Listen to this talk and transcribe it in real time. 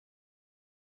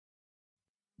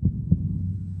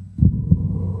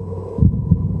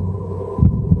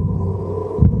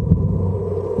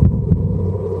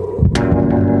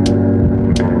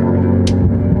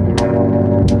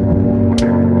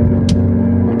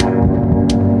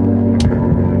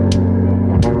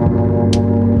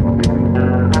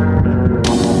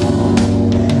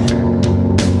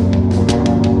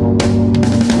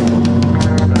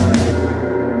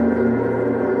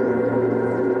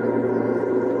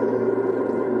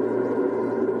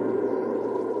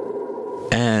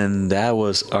And that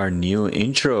was our new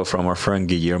intro from our friend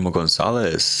Guillermo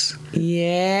Gonzalez.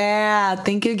 Yeah,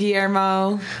 thank you,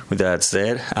 Guillermo. With that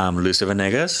said, I'm Lucio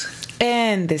Venegas.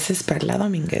 And this is Perla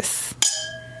Dominguez.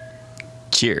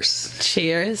 Cheers.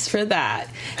 Cheers for that.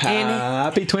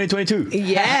 Happy 2022.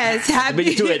 Yes, happy.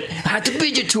 Beat you to it. I had to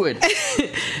beat you to it.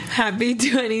 Happy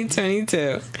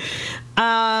 2022.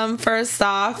 First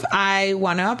off, I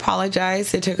want to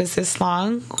apologize. It took us this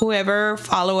long. Whoever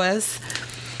follow us.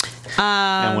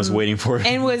 And was waiting for it.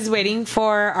 And was waiting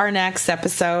for our next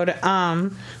episode.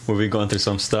 We'll be going through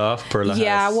some stuff. Perla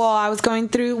has. Well, I was going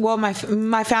through, my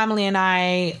family and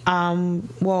I, my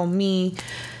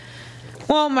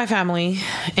family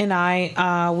and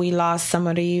I, we lost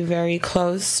somebody very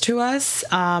close to us.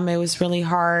 It was really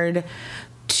hard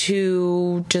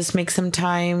to just make some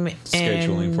time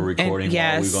scheduling for recording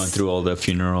while we're going through all the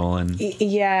funeral and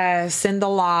and the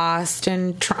loss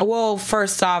and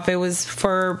first off, it was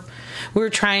we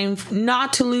were trying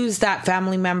not to lose that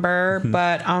family member,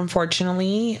 but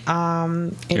unfortunately,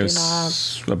 it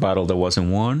was a battle that wasn't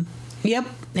won. Yep,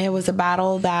 it was a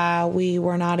battle that we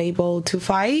were not able to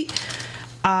fight.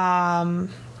 But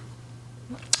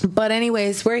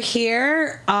anyways, we're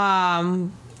here,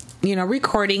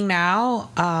 recording now.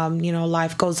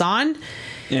 Life goes on.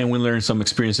 And we learned some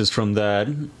experiences from that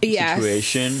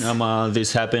situation.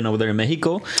 This happened over there in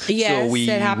Mexico. Yes, so we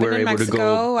it happened were in able Mexico. To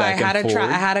go back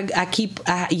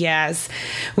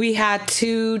We had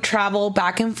to travel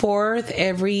back and forth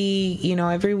every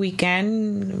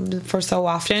weekend for so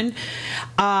often.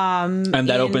 And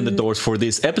that opened the doors for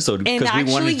this episode because we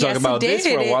wanted to talk about this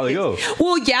for a while ago.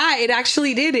 It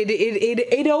actually did.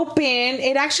 It opened.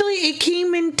 It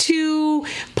came into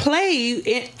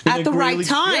play at the right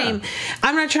time. Yeah.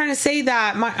 I'm not trying to say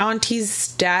that my auntie's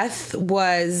death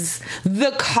was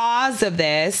the cause of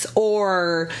this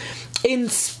or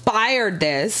inspired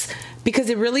this, because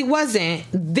it really wasn't.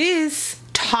 This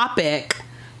topic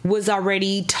was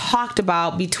already talked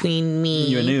about between me.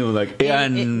 You knew,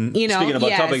 speaking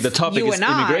about topic, the topic is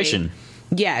immigration.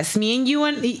 Yes, me and you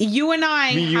and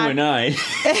I.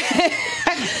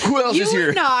 Who else is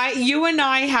here? You and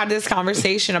I had this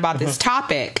conversation about this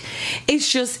topic. It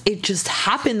just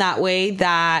happened that way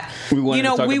that we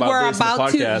were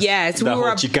about to. Yes, the whole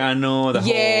Chicano, the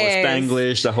whole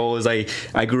Spanglish, the whole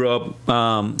I grew up.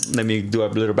 Let me do a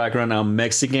little background. I'm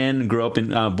Mexican. Grew up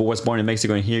was born in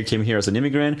Mexico and came here as an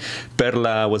immigrant.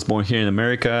 Perla was born here in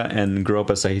America and grew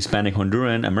up as a Hispanic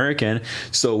Honduran American.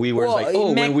 So we were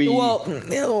hold on.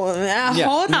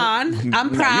 I'm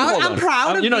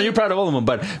proud. You're proud of all of them.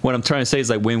 But what I'm trying to say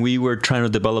is when we were trying to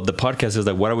develop the podcast, is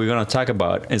what are we going to talk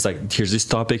about? It's here's this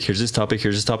topic, here's this topic,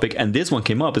 here's this topic, and this one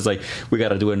came up. It's we got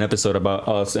to do an episode about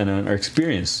us and our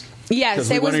experience.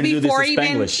 Yes, it was before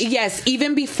even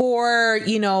before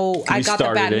I got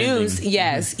the bad news.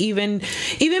 Yes, even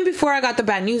before I got the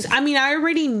bad news. I mean, I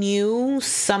already knew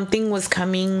something was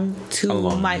coming to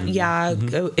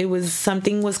it was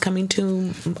something was coming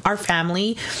to our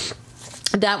family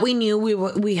that we knew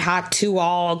we had to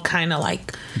all kind of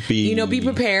be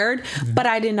prepared, but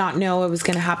I did not know it was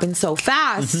going to happen so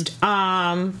fast.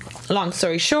 Long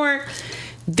story short,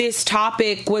 this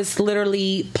topic was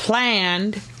literally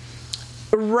planned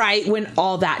right when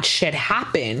all that shit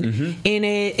happened, and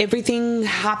everything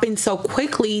happened so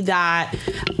quickly that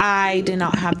I did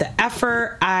not have the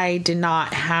effort, I did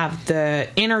not have the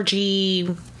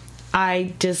energy,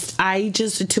 I just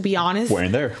to be honest,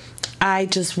 weren't there. I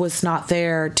just was not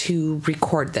there to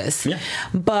record this. Yeah.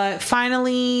 But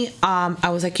finally, I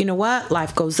was like, you know what?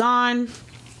 Life goes on.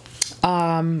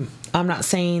 I'm not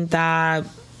saying that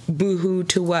boo-hoo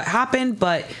to what happened,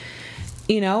 but,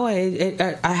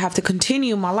 I have to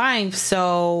continue my life.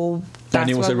 So that's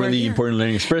it was a really important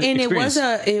learning experience. And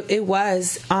it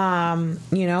was, I'm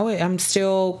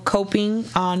still coping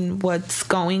on what's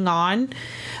going on.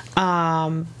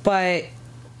 But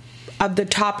the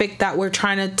topic that we're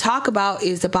trying to talk about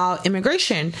is about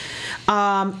immigration,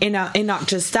 and not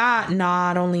just that,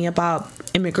 not only about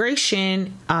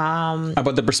immigration,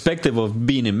 about the perspective of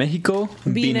being in Mexico,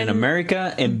 being in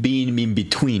America, and being in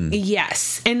between.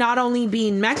 Yes, and not only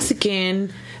being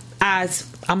Mexican, as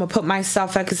I'm gonna put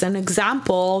myself as an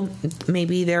example.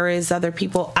 Maybe there is other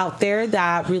people out there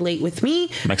that relate with me,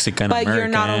 Mexican but American. You're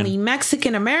not only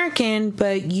Mexican American,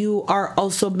 but you are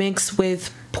also mixed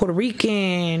with Puerto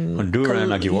Rican,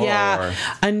 Honduran,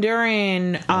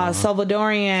 Honduran,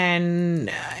 Salvadorian,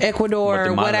 Ecuador,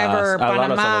 Guatemala, whatever,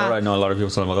 Panama. I know a lot of people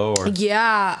Salvador.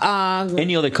 Yeah,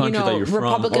 any other country that you're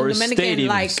Republican, from, or Dominican, state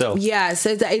even itself. Yes,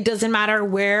 it doesn't matter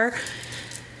where.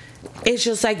 It's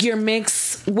just you're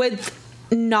mixed with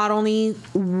not only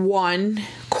one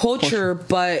culture,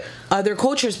 but other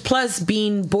cultures. Plus,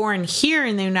 being born here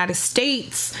in the United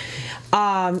States,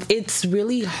 it's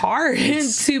really hard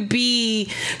to be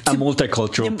a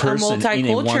multicultural person in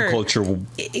a one culture.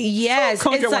 Yes,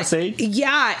 culture, it's like,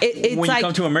 yeah. It's when like, you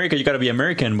come to America, you got to be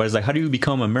American. But it's like, how do you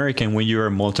become American when you're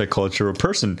a multicultural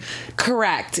person?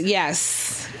 Correct.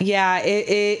 Yes. Yeah.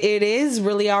 It is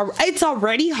really. It's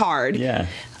already hard. Yeah.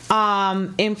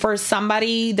 And for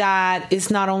somebody that is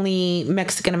not only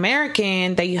Mexican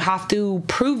American, that you have to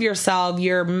prove yourself,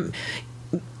 you're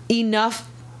enough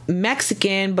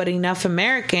Mexican but enough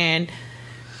American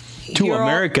to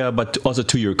America, but also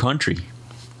to your country.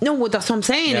 No, well, that's what I'm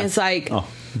saying. Yeah. It's like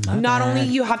not only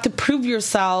you have to prove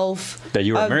yourself that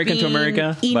you're American to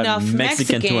America, but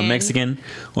Mexican to a Mexican,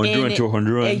 Honduran to a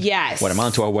Honduran, yes,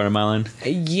 Guatemalan to a Guatemalan.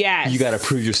 Yes, you got to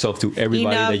prove yourself to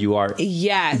everybody that you are.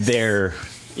 Yes, there,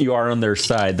 you are on their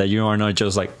side. That you are not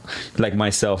just like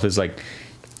myself. Is like.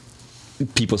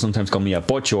 People sometimes call me a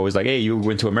pocho. Always like, hey, you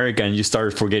went to America and you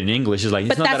started forgetting English. It's like,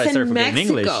 it's not that I started forgetting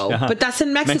English. But that's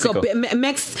in Mexico.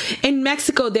 In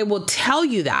Mexico, they will tell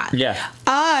you that. Yeah.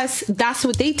 Us, that's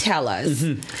what they tell us.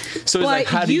 Mm-hmm. So it's like,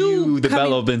 how do you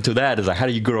develop into that? It's like, how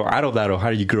do you grow out of that? Or how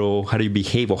do you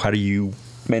behave? Or how do you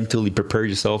mentally prepare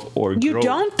yourself or grow? You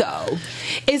don't, though.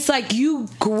 It's like you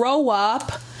grow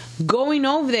up going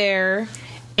over there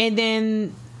and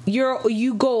then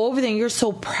you go over there and you're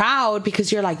so proud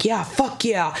because you're like, yeah, fuck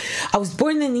yeah, I was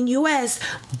born in the US,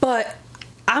 but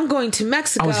I'm going to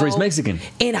Mexico. I was raised Mexican.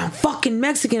 And I'm fucking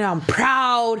Mexican. I'm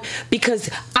proud because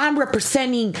I'm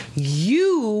representing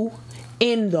you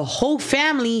and the whole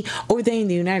family over there in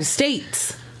the United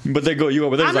States. But they go, you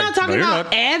over there. I'm not talking about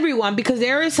everyone, because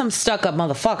there is some stuck up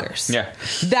motherfuckers. Yeah.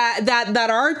 That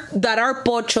are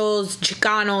pochos,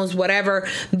 Chicanos, whatever,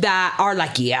 that are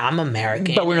like, yeah, I'm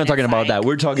American. But we're not talking about that.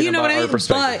 We're talking about our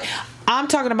perspective. But I'm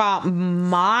talking about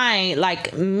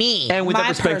me. And with that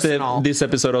perspective, this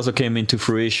episode also came into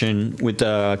fruition with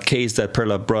a case that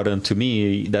Perla brought into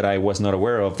me that I was not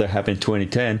aware of, that happened in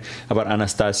 2010 about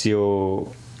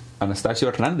Anastasio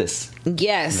Hernandez.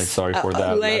 Yes. Sorry for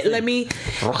that. Let me.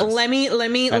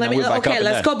 Okay,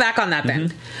 let's go back on that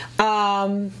then.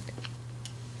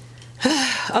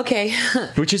 Okay.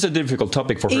 Which is a difficult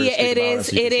topic for her. Yeah, it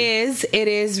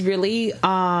is really.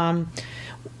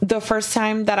 The first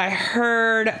time that I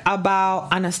heard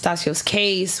about Anastasio's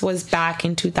case was back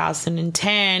in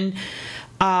 2010.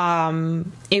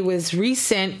 It was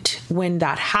recent when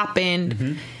that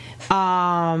happened.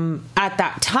 At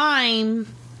that time,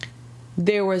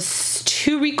 there was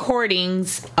 2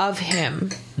 recordings of him.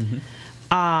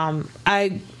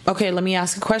 Let me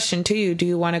ask a question to you. Do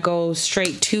you want to go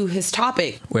straight to his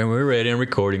topic? When we're ready and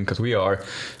recording, because we are.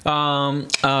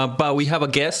 But we have a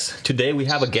guest. Today we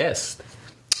have a guest.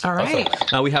 All right.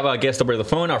 Also, we have a guest over the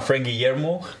phone, our friend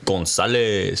Guillermo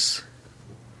Gonzalez.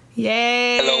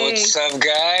 Yay. Hello, what's up,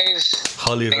 guys?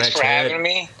 Holy Thanks for having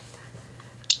me.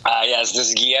 Yes, this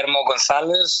is Guillermo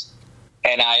Gonzalez.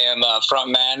 And I am a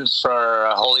frontman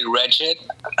for Holy Wretched,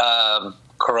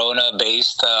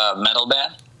 Corona-based metal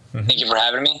band. Thank you for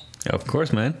having me. Of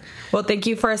course, man. Well, thank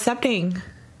you for accepting.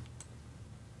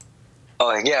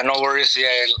 Oh, yeah, no worries. Yeah,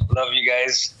 I love you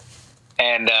guys.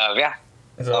 And, I'm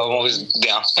always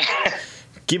down.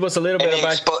 Give us a little bit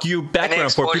about your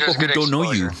background for people who don't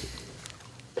know you.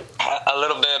 A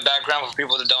little bit of background for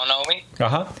people that don't know me.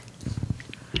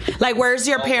 Like, where's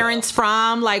your parents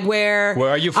from? Like, where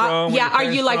are you from? Are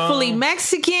you like fully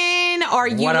Mexican? Or are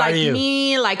you like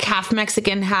me, like half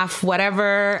Mexican, half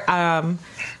whatever?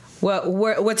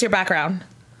 What's your background?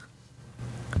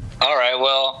 All right.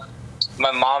 Well,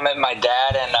 my mom and my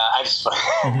dad, and I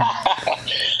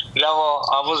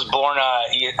was born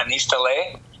in East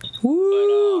LA.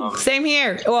 Woo! But, same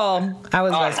here. Well, I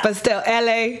was West, but still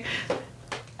LA.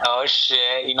 Oh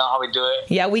shit! You know how we do it.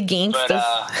 Yeah, we gangsters.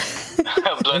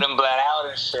 But blood in, blood out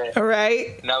and shit. All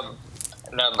right. No,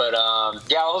 but I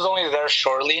was only there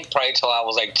shortly, probably till I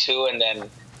was like 2, and then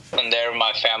from there,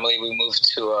 my family, we moved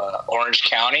to Orange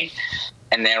County,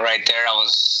 and then right there, I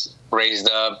was raised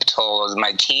up till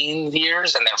my teen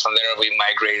years, and then from there, we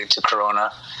migrated to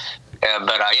Corona.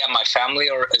 My family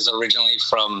is originally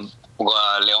from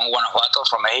León, Guanajuato,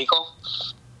 from Mexico.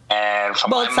 And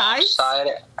from both my mom's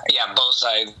side, both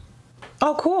sides.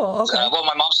 Oh, cool. Okay.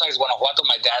 My mom's side is Guanajuato.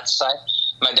 My dad's side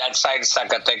is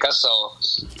Zacatecas. So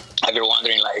if you're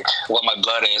wondering, like, what my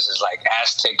blood is like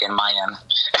Aztec and Mayan.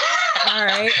 All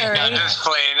right. Not just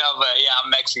plain, but yeah, I'm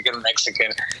Mexican.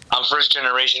 I'm first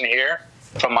generation here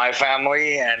from my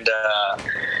family, and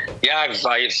I've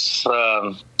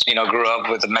grew up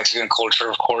with the Mexican culture.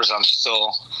 Of course, I'm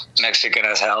still Mexican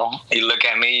as hell. You look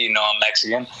at me, I'm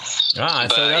Mexican. But,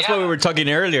 so that's what we were talking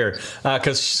earlier.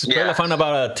 Because I found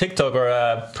about a TikTok or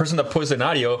a person that posted an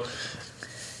audio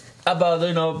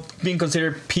about, being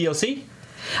considered POC.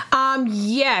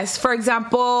 Yes. For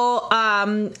example,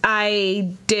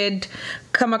 I did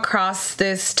come across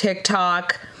this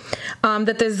TikTok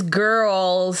that this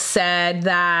girl said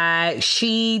that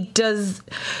she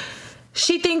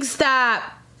thinks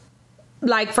that,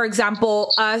 like, for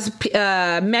example, us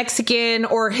Mexican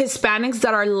or Hispanics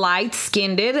that are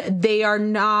light-skinned, they are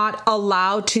not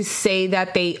allowed to say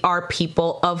that they are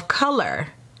people of color.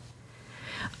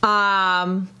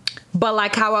 But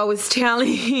like how I was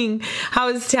telling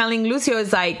Lucio,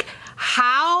 is like,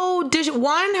 how does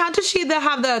she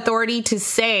have the authority to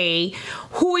say,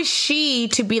 who is she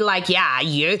to be like, yeah,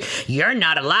 you're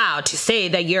not allowed to say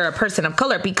that you're a person of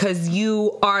color because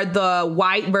you are the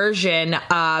white version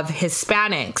of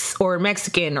Hispanics or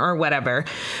Mexican or whatever.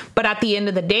 But at the end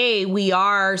of the day, we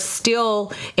are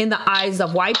still, in the eyes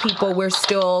of white people, we're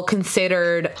still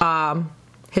considered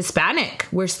Hispanic.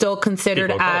 We're still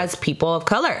considered as people of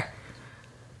color.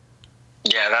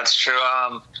 Yeah, that's true.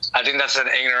 I think that's an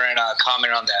ignorant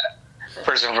comment on that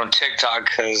person from TikTok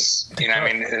because,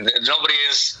 nobody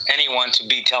is anyone to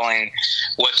be telling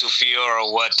what to feel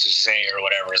or what to say or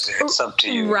whatever. It's up to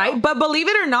you. Right. But believe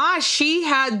it or not, she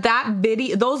had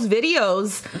those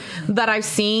videos that I've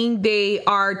seen. They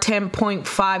are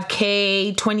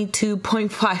 10.5K,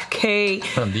 22.5K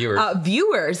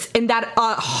viewers, and that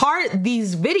heart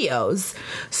these videos.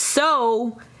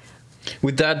 So...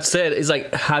 With that said, it's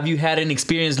like, have you had an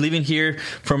experience living here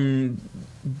from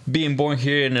being born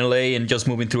here in LA and just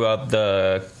moving throughout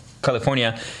the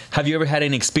California? Have you ever had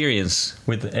any experience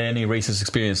with any racist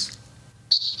experience?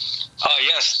 Oh,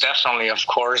 yes, definitely. Of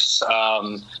course.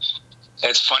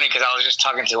 It's funny because I was just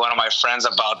talking to one of my friends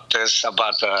about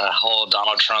the whole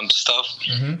Donald Trump stuff.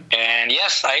 Mm-hmm. And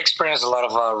yes, I experienced a lot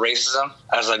of racism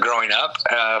as growing up,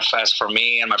 as for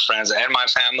me and my friends and my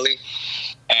family.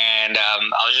 And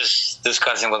I was just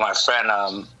discussing with my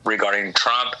friend regarding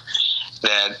Trump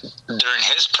that during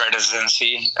his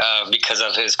presidency, because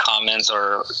of his comments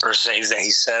or things that he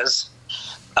says,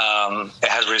 it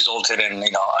has resulted in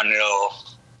a new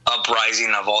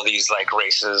uprising of all these like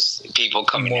racist people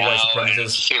coming out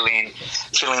and feeling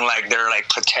like they're like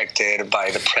protected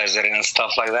by the president and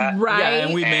stuff like that. Right. Yeah,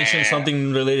 and we mentioned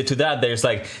something related to that. There's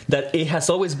like that it has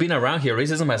always been around here.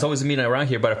 Racism has always been around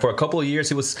here, but for a couple of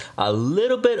years it was a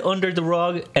little bit under the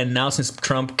rug, and now since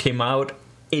Trump came out,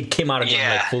 it came out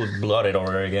again, like full-blooded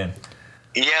over again.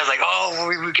 Yeah, it's like,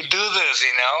 we could do this,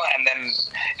 And then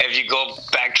if you go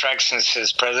backtrack since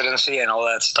his presidency and all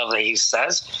that stuff that he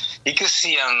says, you can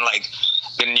see on like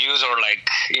the news or like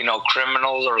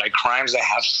criminals or like crimes that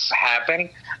have happened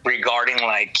regarding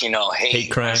like hate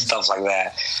crimes and stuff like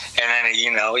that. And then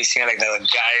you see like the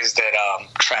guys that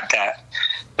trapped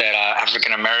that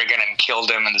African American and killed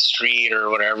him in the street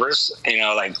or whatever.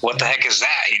 Like what the heck is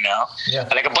that? Yeah.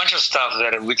 Like a bunch of stuff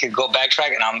that we could go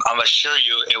backtrack, and I'm assure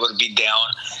you it would be down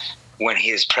when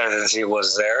his presidency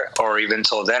was there, or even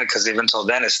till then, because even till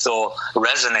then it's still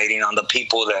resonating on the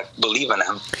people that believe in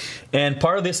him. And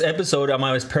part of this episode,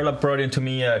 Perla brought into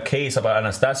me a case about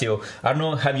Anastasio. I don't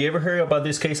know, have you ever heard about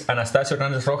this case, Anastasio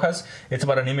Hernandez Rojas? It's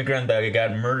about an immigrant that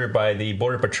got murdered by the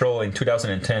Border Patrol in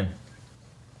 2010.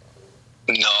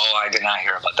 No, I did not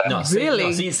hear about that. No,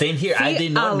 really? Same here. I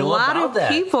did not know about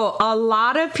that. A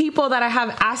lot of people that I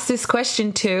have asked this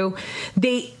question to,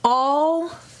 they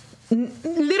all...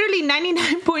 literally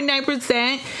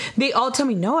 99.9%, they all tell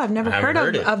me, no, I've never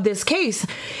heard of this case.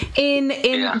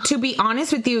 To be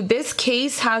honest with you, this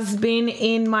case has been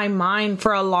in my mind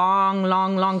for a long,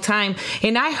 long, long time.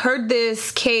 And I heard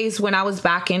this case when I was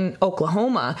back in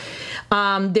Oklahoma.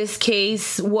 This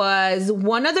case was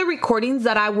one of the recordings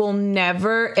that I will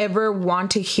never, ever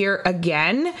want to hear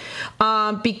again,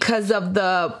 because of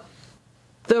the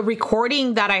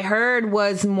recording that I heard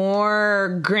was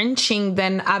more grinching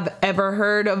than I've ever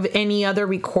heard of any other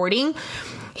recording.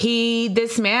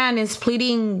 This man is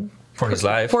pleading for his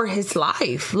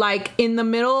life. Like in the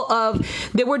middle of,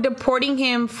 they were deporting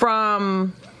him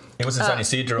from. It was in San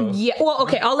Ysidro. Yeah. Well,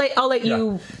 okay. I'll let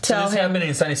you tell him. This happened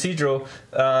in San Ysidro,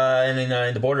 and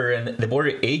in the border, and the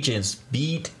border agents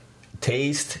beat,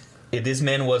 tased. This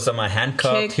man was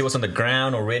handcuffed. Kicked. He was on the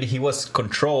ground already. He was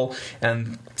controlled,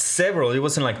 and it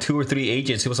wasn't like 2 or 3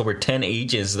 agents. It was over 10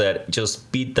 agents that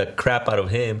just beat the crap out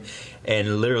of him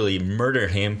and literally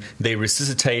murdered him. They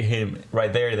resuscitated him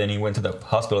right there. Then he went to the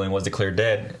hospital and was declared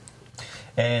dead.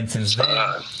 And since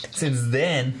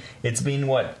then, it's been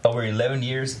over 11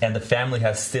 years, and the family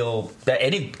has still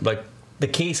the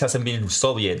case hasn't been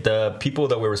solved yet. The people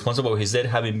that were responsible for his death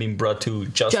haven't been brought to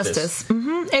justice.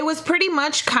 It was pretty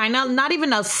much kind of not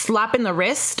even a slap in the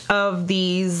wrist of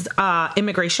these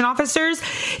immigration officers.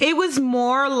 It was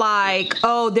more like,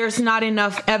 oh, there's not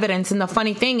enough evidence. And the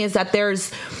funny thing is that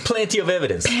there's plenty of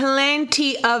evidence.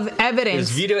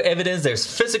 There's video evidence. There's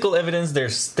physical evidence.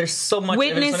 There's so much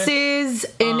witnesses.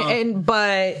 And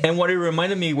what it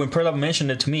reminded me when Perla mentioned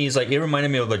it to me is like it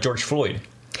reminded me of the George Floyd.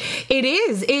 It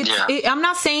is. I'm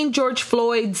not saying George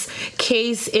Floyd's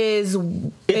case is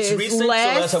recent,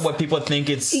 less. So that's what people think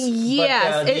it's.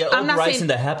 Yes, but, the uprising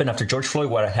that happened after George Floyd,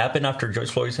 what happened after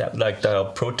George Floyd's like the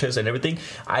protests and everything,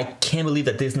 I can't believe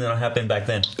that this did not happen back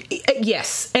then.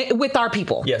 Yes, with our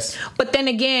people. Yes, but then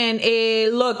again,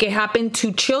 it happened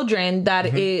to children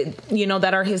that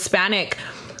that are Hispanic,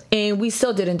 and we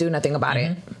still didn't do nothing about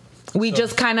it. We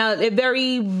just kind of a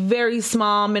very, very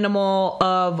small, minimal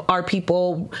of our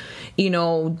people,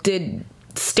 did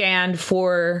stand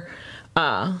for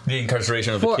the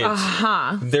incarceration of the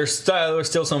kids. There's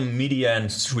still some media,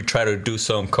 and we try to do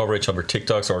some coverage over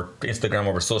TikToks or Instagram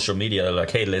over social media. They're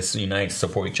like, hey, let's unite,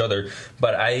 support each other.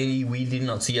 But we did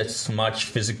not see as much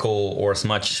physical or as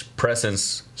much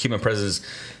human presence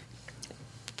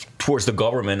towards the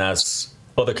government as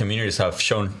other communities have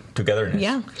shown togetherness.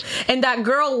 Yeah. And that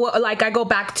girl, like, I go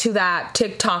back to that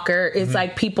TikToker, it's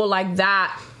like people like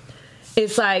that.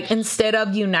 It's like instead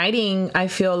of uniting, I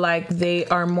feel like they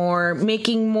are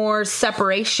making more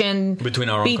separation between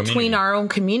our own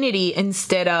community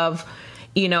instead of,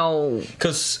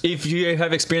 Because if you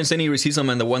have experienced any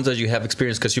racism and the ones that you have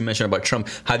experienced, because you mentioned about Trump,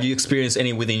 have you experienced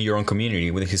any within your own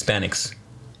community, with Hispanics?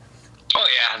 Oh,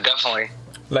 yeah, definitely.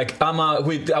 Like I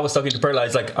was talking to Perla.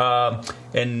 It's like,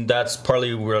 and that's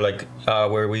partly where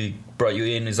we brought you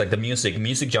in. Is like the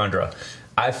music genre.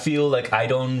 I feel like I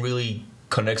don't really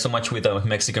connect so much with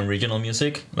Mexican regional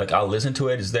music. Like I'll listen to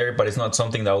it, it's there, but it's not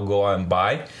something that I'll go out and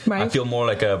buy. Right. I feel more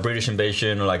like a British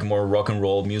Invasion or like more rock and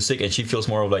roll music, and she feels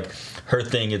more of like her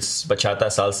thing. It's bachata,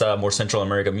 salsa, more Central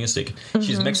American music.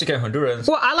 She's Mexican, Honduran.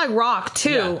 Well, I like rock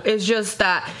too. Yeah. It's just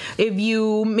that if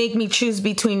you make me choose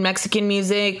between Mexican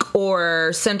music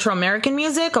or Central American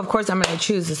music, of course I'm going to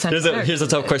choose the Central American. Here's a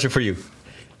tough question for you: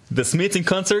 The Smiths in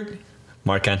concert,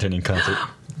 Marc Anthony in concert.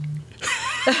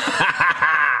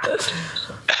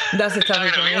 That's a tough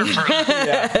one.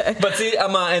 Yeah. But see,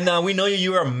 and we know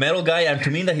you are a metal guy, and to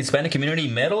me, the Hispanic community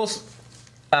metals,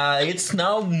 it's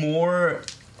now more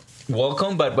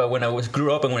welcome. But when I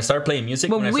grew up and when I started playing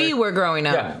music, when we were growing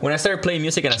up, when I started playing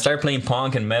music and I started playing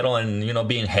punk and metal and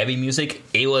being heavy music,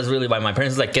 it was really by my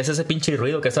parents. Like, ¿qué es ese pinche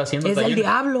ruido que está haciendo? Es el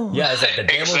diablo. Yeah, it's like the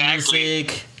devil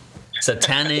music,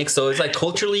 satanic. So it's like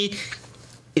culturally,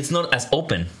 it's not as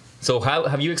open. So how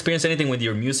have you experienced anything with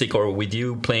your music or with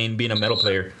you being a metal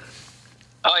player?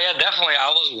 Oh, yeah, definitely. I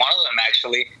was one of them,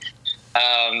 actually.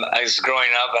 I was growing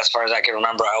up, as far as I can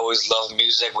remember, I always loved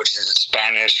music, which is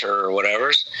Spanish or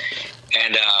whatever.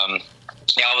 And,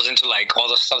 I was into, like, all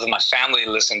the stuff that my family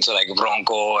listened to, like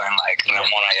Bronco and, like, Ramon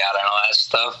Ayala and all that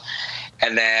stuff.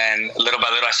 And then, little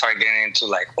by little, I started getting into,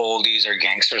 like, oldies or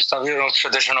gangster stuff,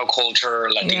 traditional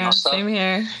culture, Latino stuff. Same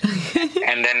here.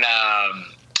 And then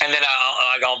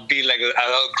I'll be like,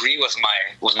 I'll agree with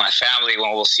my family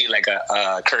when we'll see like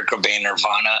a Kurt Cobain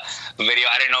Nirvana video.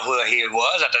 I didn't know who he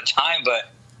was at the time,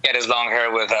 but he had his long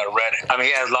hair with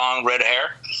he has long red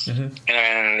hair. Mm-hmm.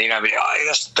 And I'd be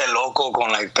este loco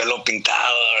con like pelo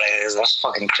pintado. That's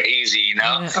fucking crazy,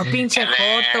 Or pinche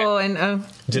foto and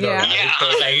yeah.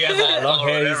 Like he has long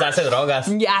hair. He hace drogas.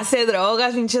 Hace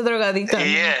drogas, pinche drogadito.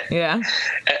 Yeah.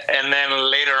 And then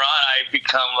later on, I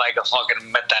become like a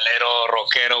fucking metalero,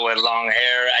 rockero with long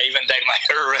hair. I even dyed my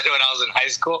hair red when I was in high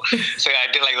school. So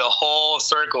I did like the whole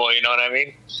circle. You know what I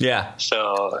mean? Yeah.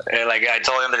 So like I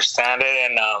totally understand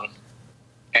it,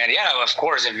 and yeah, of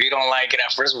course, if you don't like it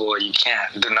at first, well, you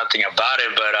can't do nothing about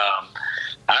it. But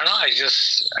I don't know.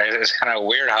 It's kind of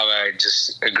weird how I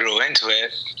just grew into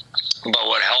it. But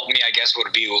what helped me, I guess,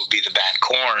 would be the band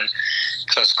Korn,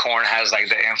 because Korn has like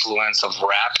the influence of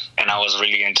rap, and I was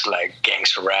really into like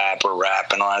gangster rap or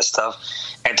rap and all that stuff.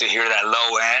 And to hear that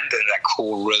low end and that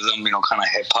cool rhythm, kind of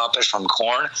hip hopish from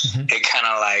Korn, it kind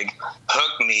of like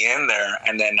hooked me in there.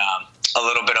 And then a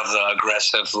little bit of the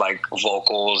aggressive like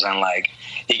vocals, and like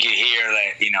you could hear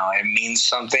that it means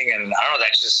something, and I don't know,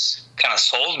 that just kind of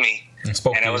sold me.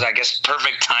 And it was, I guess,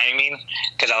 perfect timing,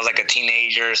 because I was like a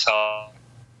teenager, so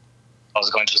I was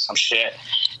going through some shit,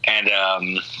 and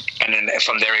then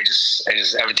from there it just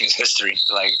everything's history.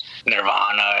 Like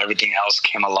Nirvana, everything else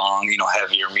came along,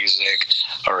 heavier music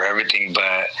or everything.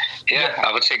 But yeah,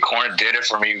 I would say Korn did it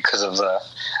for me because of the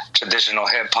traditional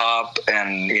hip hop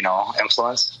and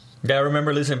influence. Yeah, I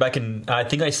remember listening back in. I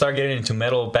think I started getting into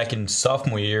metal back in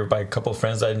sophomore year by a couple of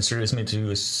friends that introduced me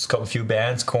to a few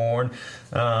bands, Korn,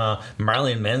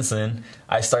 Marilyn Manson.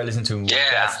 I started listening to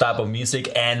that type of music,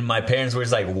 and my parents were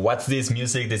just like, "What's this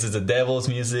music? This is the devil's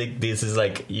music. This is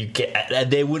like you can't."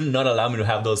 They would not allow me to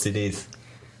have those CDs.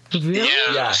 Really?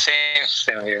 Yeah,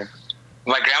 same here.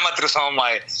 My grandma threw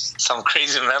some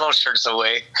crazy metal shirts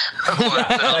away.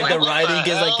 Like the writing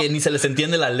is like ni se les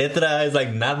entiende la letra. It's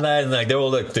like nada. And like they're all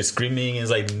like they're screaming.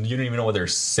 It's like you don't even know what they're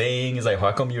saying. It's like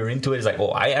how come you're into it? It's like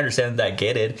I understand that, I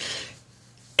get it.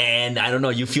 And I don't know.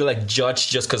 You feel like judged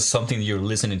just because something you're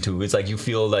listening to. It's like you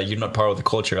feel that you're not part of the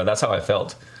culture. That's how I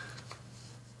felt.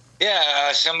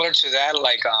 Yeah, similar to that.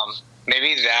 Like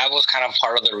maybe that was kind of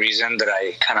part of the reason that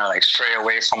I kind of like stray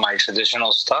away from my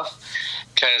traditional stuff.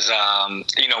 Because,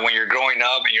 when you're growing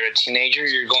up and you're a teenager,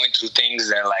 you're going through things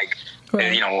that, like,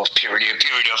 puberty,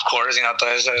 of course,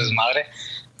 toda esa desmadre.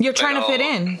 You're trying to fit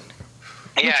in.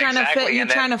 You're trying to fit. You're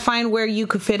trying to find where you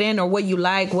could fit in or what you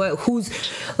like.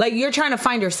 You're trying to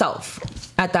find yourself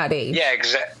at that age. Yeah,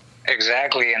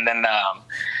 exactly. And then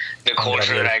the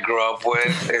culture that I grew up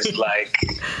with is like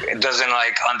it doesn't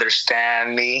like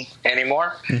understand me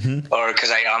anymore, or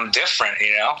because I'm different,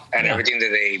 and everything that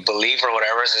they believe or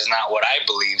whatever is not what I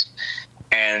believe.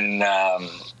 And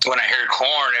when I heard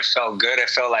Korn, it felt good. It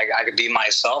felt like I could be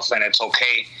myself, and it's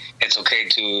okay. It's okay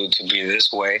to be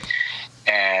this way.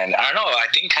 And I don't know. I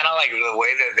think kind of like the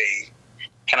way that they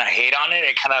kind of hate on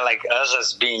it kind of like us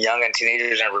as being young and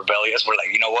teenagers and rebellious. We're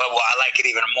like, you know what? Well, I like it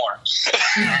even more.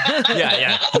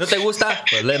 Yeah. ¿No te gusta?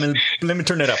 Well, let me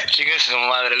turn it up. Chinga su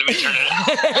madre, let me turn it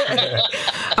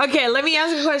up. Okay, let me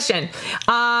ask you a question.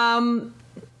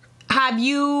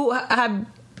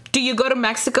 Do you go to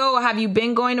Mexico? Have you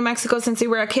been going to Mexico since you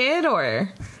were a kid,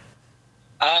 or?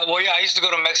 Well, yeah, I used to go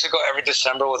to Mexico every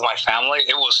December with my family.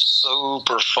 It was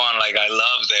super fun. Like, I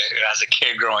loved it as a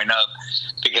kid growing up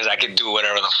because I could do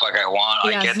whatever the fuck I want.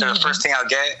 I get there, the first thing I'll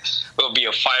get will be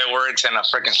a fireworks and a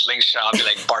freaking slingshot. I'll be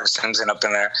like Bart Simpson up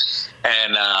in there.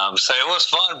 And so it was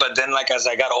fun. But then, like, as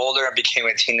I got older and became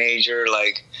a teenager,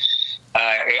 like,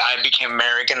 I became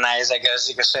Americanized, I guess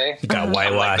you could say. You got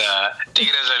whitewashed. Like the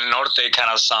Tigres del Norte kind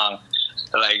of song.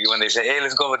 Like when they say, "Hey,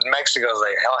 let's go with Mexico," I was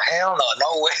like, "Hell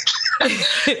no way!"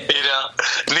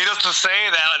 Needless to say,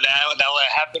 that would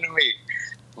happen to me.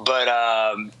 But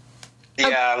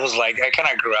I was like, I kind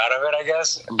of grew out of it, I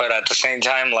guess. But at the same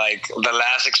time, like the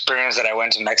last experience that I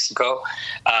went to Mexico,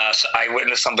 so I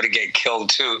witnessed somebody get killed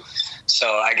too.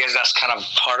 So I guess that's kind of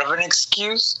part of an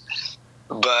excuse.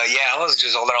 But yeah, I was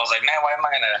just older. I was like, man, why am I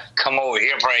going to come over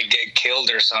here probably get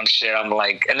killed or some shit? I'm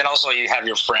like, and then also you have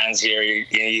your friends here.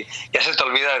 Ya se te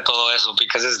olvida de todo eso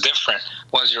because it's different.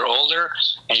 Once you're older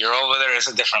and you're over there, it's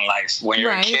a different life. When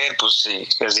you're a kid, pues sí,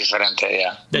 es diferente,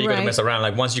 yeah. Yeah, you got to mess around.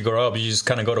 Like once you grow up, you just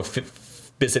kind of go to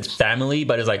visit family,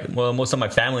 but it's like, well, most of my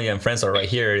family and friends are right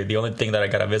here. The only thing that I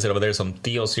gotta visit over there is some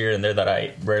tios here and there that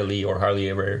I rarely or hardly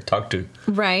ever talk to.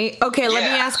 Right. Okay, let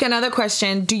me ask another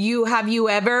question. Have you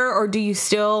ever or do you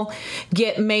still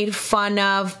get made fun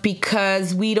of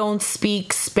because we don't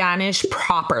speak Spanish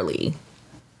properly?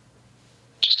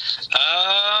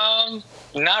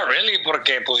 Not really,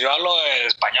 porque pues yo hablo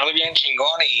español bien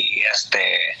chingón y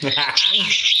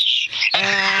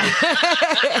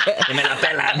me la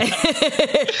pelan.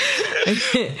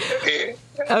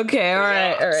 Okay, all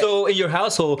right. So in your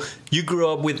household, you grew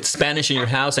up with Spanish in your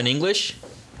house and English?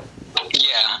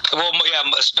 Yeah. Well,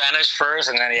 yeah, Spanish first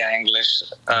and then, English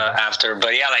after.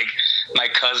 But, yeah, like, my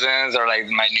cousins or, like,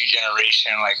 my new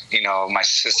generation, like, my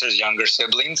sister's younger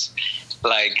siblings,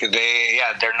 like,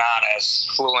 they're not as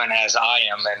fluent as I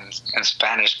am in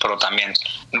Spanish, pero también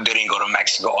they didn't go to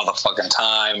Mexico all the fucking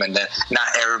time, and then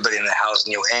not everybody in the house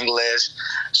knew English.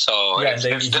 So,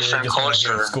 it's different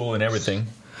culture. School and everything.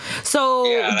 So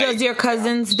does your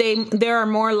cousins, they are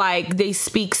more like they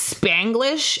speak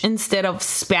Spanglish instead of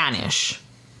Spanish?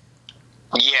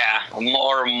 Yeah,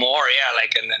 more, yeah,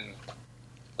 like, and then,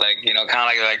 like,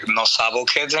 kind of like no sabo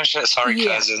kids and shit. Sorry,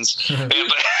 cousins.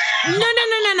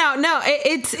 No.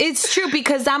 It's true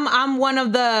because I'm one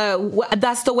of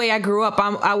that's the way I grew up.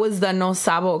 I was the no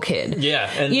sabo kid. Yeah.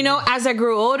 And as I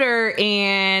grew older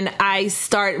and I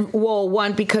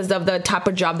one, because of the type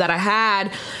of job that I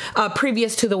had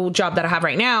previous to the job that I have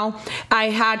right now, I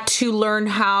had to learn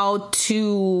how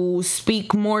to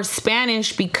speak more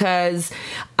Spanish because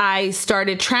I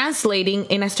started translating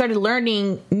and I started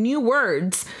learning new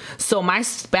words. So my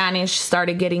Spanish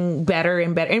started getting better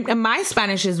and better. And my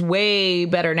Spanish is way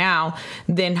better now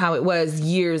than how it was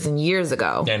years and years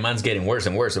ago. Yeah, mine's getting worse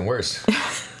and worse and worse.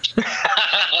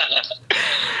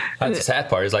 That's the sad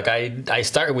part. It's like I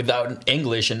started without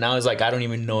English, and now it's like I don't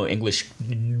even know English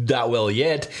that well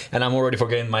yet, and I'm already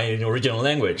forgetting my original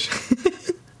language.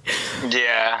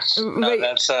 Yeah, no,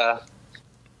 that's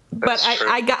but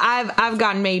I've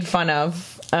gotten made fun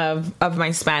of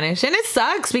my Spanish, and it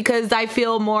sucks because I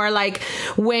feel more like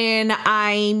when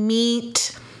I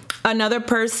meet another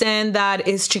person that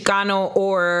is Chicano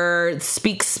or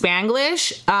speaks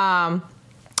Spanglish,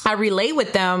 I relate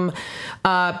with them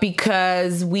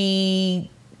because we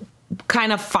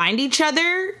kind of find each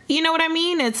other. You know what I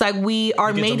mean? It's like we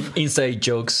are made inside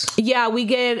jokes. Yeah, we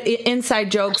get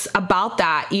inside jokes about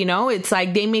that. You know, it's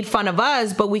like they made fun of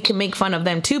us, but we can make fun of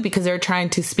them too because they're trying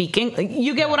to speak English.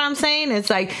 You get what I'm saying? It's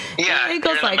like it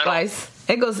goes likewise.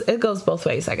 It goes both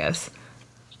ways, I guess.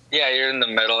 Yeah, you're in the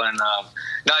middle, and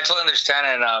no, I totally understand.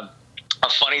 And a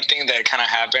funny thing that kind of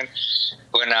happened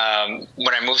when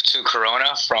I moved to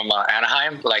Corona from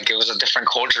Anaheim, like it was a different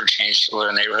culture change with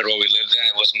the neighborhood where we lived in.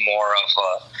 It was more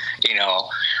of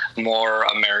more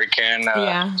American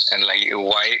and like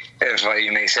white, if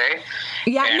you may say.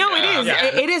 Yeah, and, no, it is. Yeah.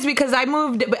 It is because I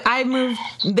moved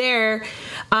there,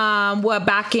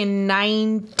 back in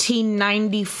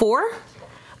 1994.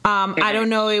 I don't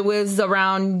know. It was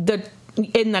around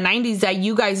in the 90s that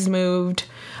you guys moved.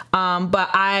 But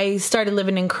I started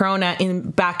living in Corona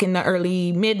back in the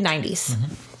early mid 90s.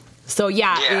 Mm-hmm. So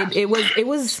it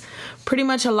was pretty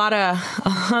much a lot of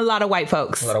white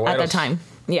folks at the time.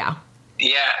 Yeah.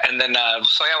 Yeah, and then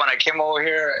when I came over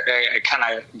here, it kind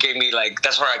of gave me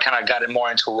that's where I kind of got more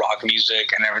into rock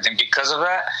music and everything because of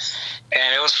that.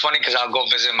 And it was funny because I'll go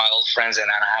visit my old friends and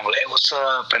I'm like, hey, what's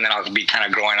up? And then I'll be kind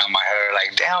of growing out my hair,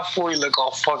 like, damn, fool, you look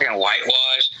all fucking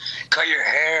whitewashed. Cut your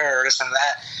hair, this and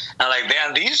that. And I'm like,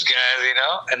 damn, these guys, you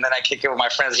know? And then I kick it with my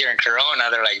friends here in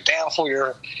Corona. They're like, damn, fool,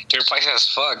 you're paisa as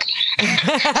fuck. So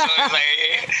it's like,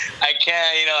 I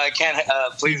can't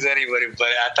please anybody. But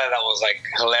I thought that was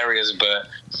hilarious. But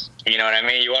you know what I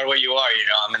mean? You are what you are, you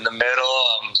know? I'm in the middle.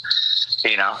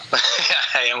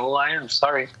 I am who I am.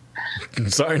 Sorry.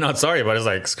 Sorry, not sorry, but it's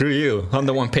like, screw you. I'm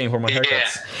the one paying for my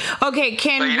haircuts. Yeah. Okay,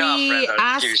 can we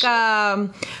ask,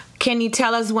 can you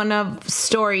tell us one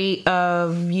story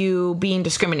of you being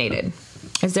discriminated?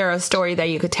 Is there a story that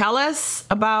you could tell us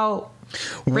about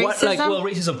racism?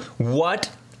 Racism. What?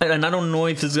 And I don't know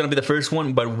if this is going to be the first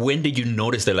one, but when did you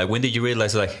notice that? Like, when did you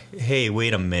realize, hey,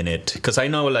 wait a minute? Because I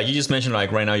know, you just mentioned,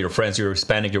 right now, your friends, you're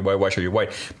Hispanic, you're whitewash, or you're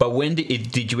white. But when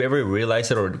did you ever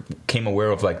realize it or came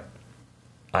aware of,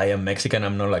 I am Mexican,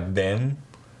 I'm not like them?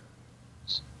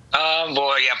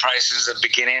 Probably since the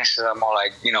beginning, so I'm more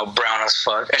brown as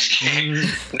fuck.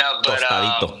 No, but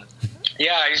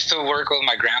I used to work with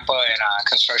my grandpa in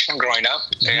construction growing up,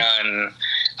 and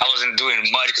I wasn't doing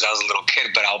much because I was a little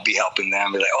kid, but I'll be helping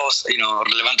them, be like,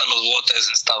 levanta los botes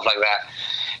and stuff like that.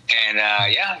 And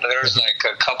there was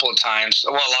a couple of times,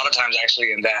 a lot of times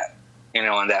actually in that, in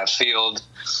that field.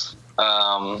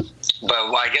 But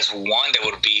I guess one that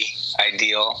would be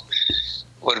ideal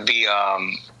would be, I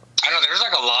don't know, there's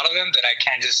a lot of them that I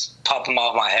can't just pop them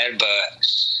off my head, but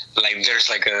there's this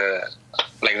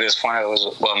one,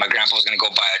 my grandpa was going to go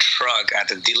buy a truck at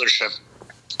the dealership,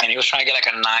 and he was trying to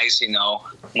get a nice,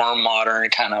 more modern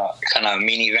kind of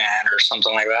minivan or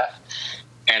something like that.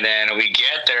 And then we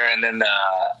get there, and then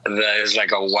there's a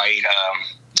white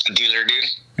dealer dude.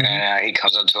 And he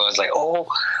comes up to us like, oh,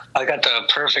 I got the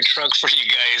perfect truck for you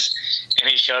guys. And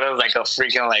he showed up a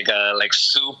freaking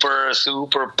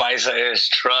super paisa-ish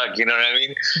truck. You know what I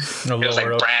mean? It was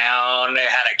brown. It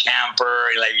had a camper.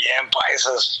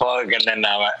 Paisa as fuck. And then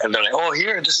they're like, oh,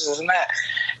 here, this is that.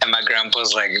 And my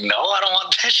grandpa's like, no, I don't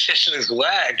want that shit. It looks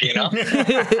whack, you know?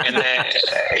 and then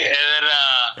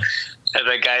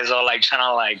the guy's all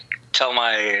trying to tell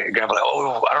my grandpa,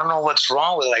 oh, I don't know what's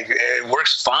wrong with it. It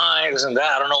works fine, this and that.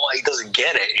 I don't know why he doesn't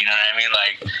get it. You know what I mean?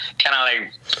 Kind of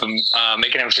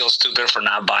making him feel stupid for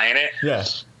not buying it. Yeah.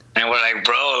 And we're like,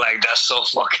 bro, that's so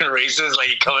fucking racist.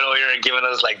 You coming over here and giving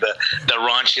us the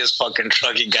raunchiest fucking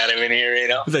truck you got him in here, you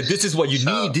know? It's this is what you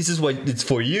need. This is what it's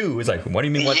for you. It's what do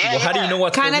you mean? How do you know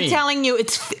what's for me? Kind of telling you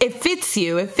it fits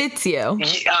you. It fits you. It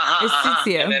fits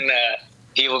you. And then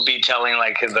he would be telling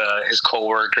his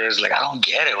coworkers, I don't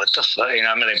get it. What the fuck? You know,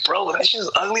 I'm like, bro, that shit's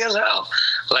ugly as hell.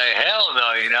 Hell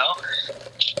no, you know?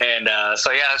 And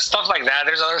stuff like that.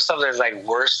 There's other stuff that's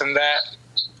worse than that.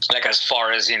 As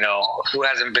far as, who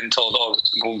hasn't been told, oh,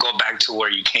 go back to where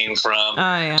you came from. Oh,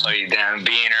 yeah. Or you damn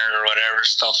beaner or whatever,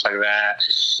 stuff like that.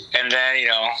 And then,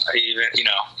 even,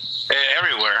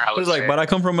 everywhere. I was but I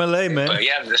come from LA, man. But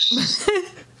yeah,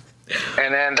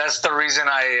 and then that's the reason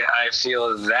I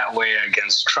feel that way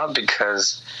against Trump,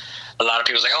 because a lot of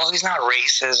people's like, oh, he's not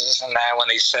racist, this and that, when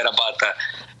they said about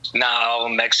all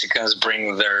Mexicans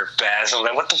bring their best. I'm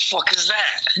like, what the fuck is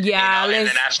that? Yeah, and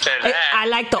then after that, I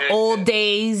like the old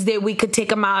days that we could take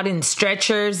them out in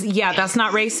stretchers. Yeah, that's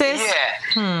not racist.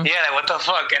 Yeah, yeah, like, what the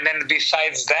fuck? And then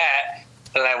besides that,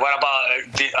 like, what about,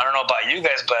 I don't know about you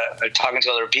guys, but talking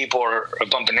to other people or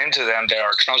bumping into them that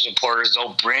are Trump supporters,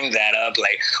 they'll bring that up,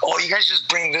 like, oh, you guys just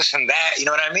bring this and that, you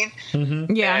know what I mean?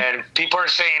 Mm-hmm. Yeah. And people are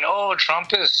saying, oh,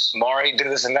 Trump is smart, he did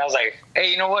this and that. I was like,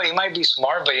 hey, you know what? He might be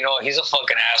smart, but you know what? He's a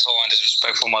fucking asshole and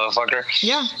disrespectful motherfucker.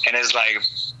 Yeah. And it's like,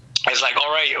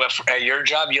 all right, at your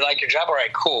job, you like your job, all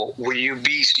right, cool. Will you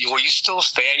still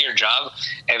stay at your job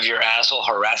if your asshole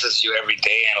harasses you every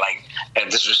day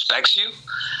and disrespects you?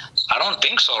 I don't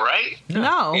think so, right?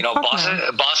 No. You know,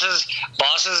 bosses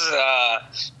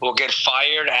will get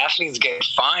fired. Athletes get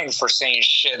fined for saying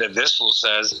shit that this fool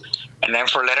says, and then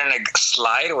for letting it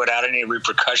slide without any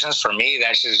repercussions. For me,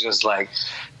 that's just like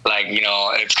you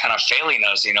know, it's kind of failing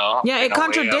us. You know. Yeah, it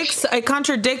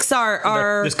contradicts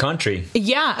our this country.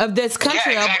 Yeah, of this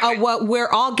country, exactly. of what we're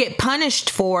all get punished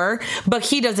for, but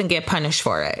he doesn't get punished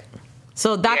for it.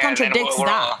 So that contradicts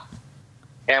that.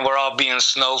 And we're all being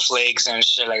snowflakes and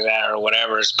shit like that or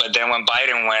whatever. But then when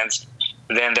Biden went,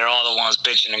 then they're all the ones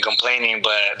bitching and complaining,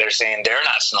 but they're saying they're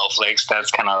not snowflakes.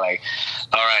 That's kind of like,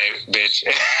 all right, bitch.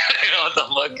 You know what the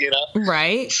fuck, you know?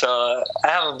 Right. So I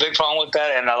have a big problem with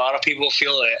that, and a lot of people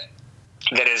feel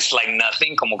that it's like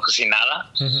nothing, como que si nada.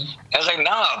 Mm-hmm. I was like,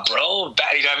 nah, bro.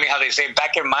 You know what I mean? How they say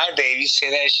back in my day, if you say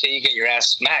that shit, you get your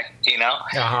ass smacked, you know?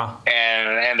 Uh-huh.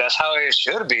 And that's how it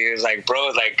should be. It's like,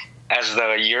 bro, like, as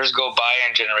the years go by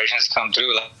and generations come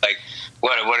through, like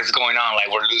what is going on?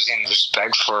 Like, we're losing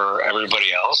respect for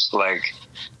everybody else. Like,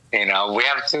 you know, we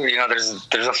have to, you know, there's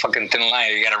a fucking thin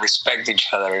line. You got to respect each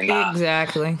other.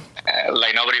 Exactly.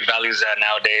 Like, nobody values that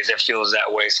nowadays. It feels that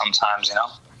way sometimes, you know?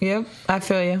 Yep, I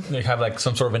feel you. They have like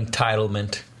some sort of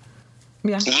entitlement.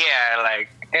 Yeah.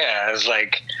 Yeah, it's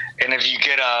like, and if you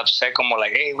get upset, como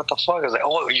like, hey, what the fuck? It's like,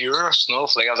 oh, you're a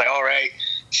snowflake. I was like, all right.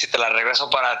 Si te la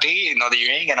regreso para ti, no, you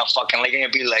ain't gonna fucking like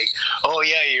it. Be like, oh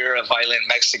yeah, you're a violent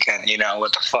Mexican, you know,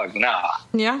 what the fuck? Nah.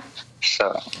 Yeah.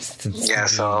 So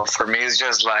for me, it's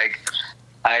just like,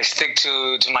 I stick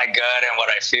to my gut and what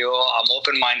I feel. I'm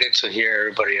open-minded to hear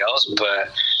everybody else,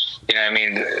 but you know what I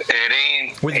mean, it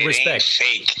ain't respect.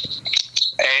 Fake.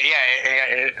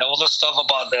 All the stuff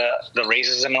about the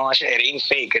racism and all that shit, it ain't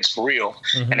fake. It's real.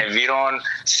 Mm-hmm. And if you don't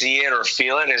see it or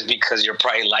feel it, it's because you're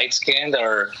probably light-skinned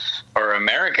or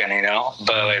American, you know.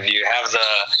 But if you have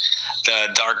the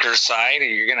darker side,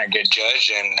 you're gonna get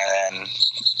judged and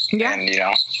you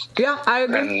know. Yeah, I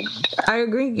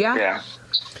agree. Yeah.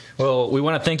 Well, we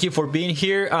want to thank you for being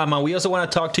here. We also want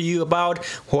to talk to you about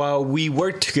how we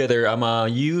worked together.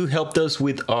 You helped us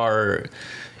with our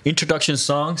introduction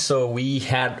song, so we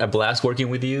had a blast working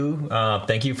with you.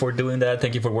 Thank you for doing that.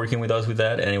 Thank you for working with us with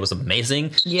that, and it was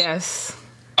amazing. Yes.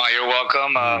 Oh, you're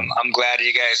welcome. I'm glad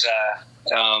you guys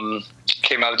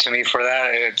came up to me for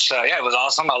that. It's it was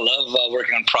awesome. I love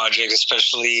working on projects,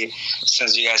 especially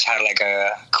since you guys had like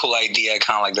a cool idea,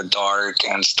 kind of like the dark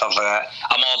and stuff like that.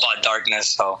 I'm all about darkness,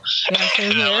 so that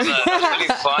was really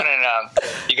fun. And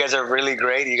you guys are really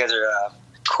great. You guys are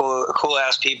cool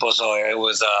ass people. So it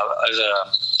was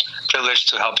a privilege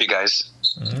to help you guys.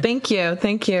 Mm-hmm.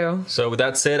 Thank you. So with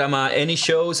that said, any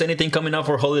shows, anything coming up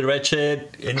for Holy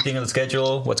Wretched? Anything on the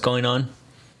schedule? What's going on?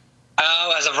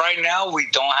 As of right now, we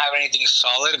don't have anything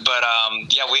solid, but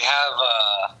we have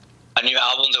a new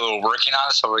album that we're working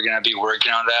on, so we're gonna be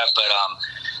working on that.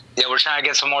 But we're trying to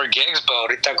get some more gigs, but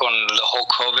ahorita con the whole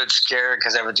COVID scare,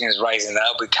 because everything is rising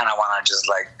up, we kind of want to just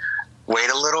like wait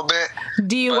a little bit.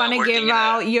 Do you want to give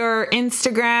out your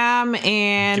Instagram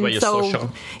and your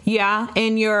social? Yeah,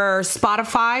 and your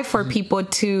Spotify for people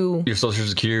to your Social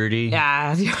Security?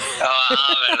 Yeah.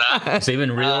 It's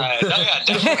even real.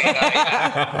 Definitely.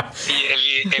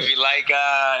 If you like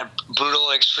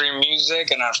brutal extreme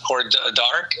music and of course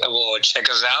dark, well, check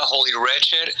us out. Holy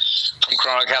Wretched from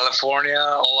Corona, California.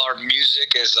 All our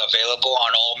music is available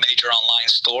on all major online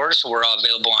stores. We're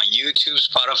available on YouTube,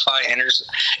 Spotify,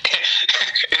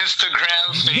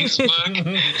 Instagram, Facebook.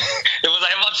 Was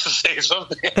I about to say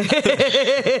something?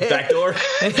 Backdoor.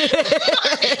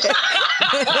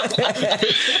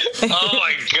 Oh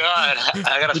my god!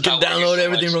 I gotta. You can download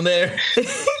everything from there.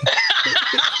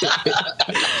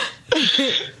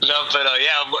 No, but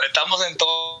estamos en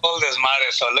todo el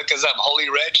desmadre. So look us up, Holy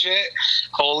Wretched,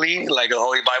 holy like a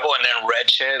holy Bible, and then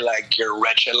wretched like your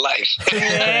wretched life.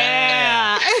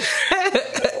 Yeah.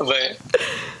 But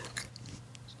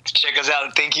check us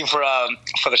out. Thank you for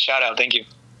the shout out. Thank you.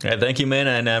 Thank you,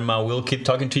 man, and we'll keep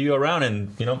talking to you around,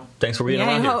 and thanks for being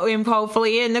around here. And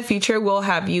hopefully in the future we'll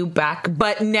have you back,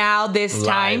 but now this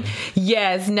time,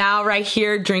 yes, now right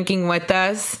here drinking with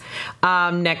us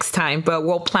next time, but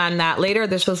we'll plan that later.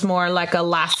 This was more like a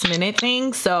last minute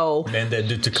thing, so. And then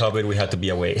due to COVID, we had to be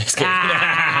away.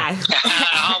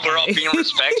 We're all being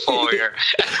respectful here.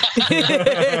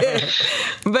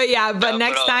 But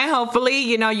next time, hopefully,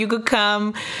 you could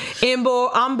come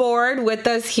on board with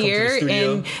us here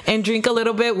and drink a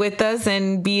little bit with us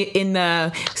and be in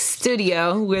the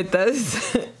studio with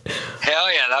us.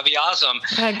 Hell yeah, that'd be awesome.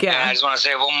 Heck yeah. And I just want to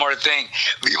say one more thing.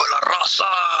 Viva la raza!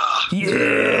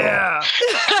 Yeah!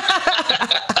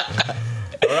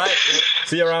 All right.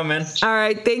 See you around, man. All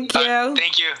right. Thank you.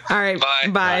 Thank you. All right. Bye.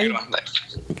 Bye.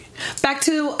 Back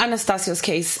to Anastasio's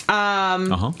case.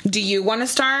 Do you want to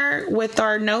start with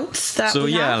our notes?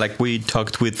 Like we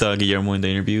talked with Guillermo in the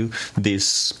interview,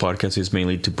 this podcast is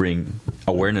mainly to bring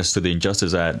awareness to the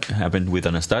injustice that happened with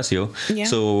Anastasio. Yeah.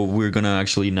 So we're going to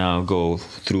actually now go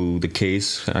through the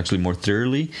case actually more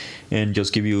thoroughly and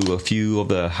just give you a few of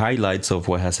the highlights of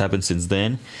what has happened since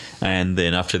then. And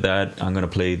then after that, I'm going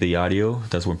to play the audio.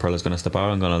 That's when Perla's going to step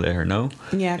out. I'm going to let her know.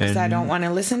 Yeah, because I don't want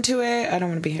to listen to it. I don't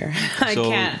want to be here. I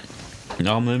can't.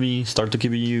 Let me start to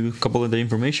give you a couple of the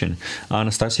information.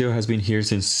 Anastasio has been here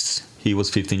since he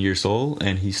was 15 years old,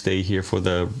 and he stayed here for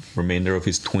the remainder of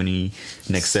his 7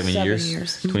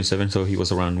 years. 27, so he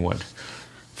was around what?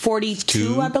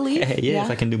 42, I believe. Yes, yeah.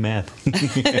 I can do math.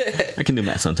 I can do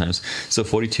math sometimes. So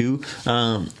 42.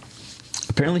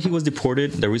 Apparently, he was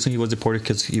deported. The reason he was deported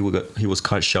because he was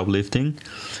caught shoplifting.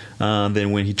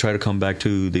 Then when he tried to come back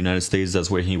to the United States, that's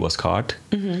where he was caught.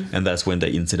 Mm-hmm. And that's when the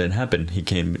incident happened. He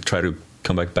tried to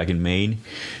come back in Maine,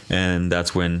 and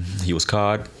that's when he was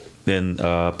caught. Then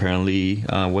apparently,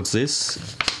 what's this?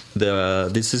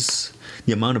 This is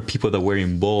the amount of people that were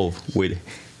involved with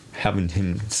having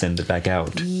him sent back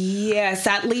out. Yes,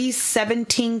 at least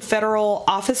 17 federal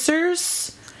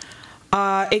officers.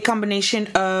 A combination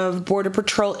of Border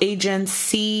Patrol agents,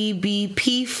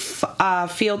 CBP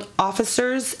field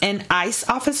officers, and ICE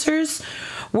officers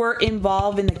were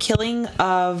involved in the killing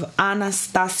of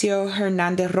Anastasio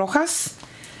Hernandez Rojas.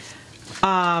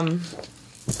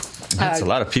 That's a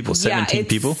lot of people, 17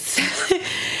 people.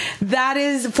 That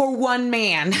is for one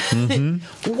man.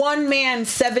 Mm-hmm. One man,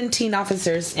 17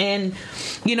 officers. And,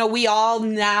 we all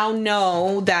now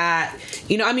know that,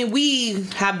 we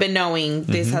have been knowing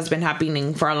this has been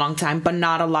happening for a long time, but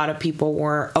not a lot of people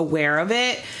were aware of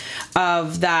it.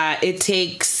 Of that it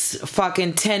takes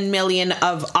fucking 10 million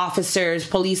of officers,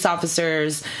 police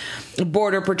officers,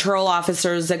 Border Patrol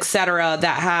officers, etc.,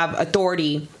 that have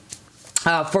authority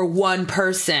for one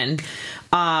person.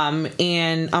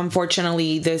 And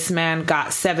unfortunately, this man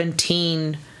got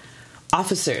 17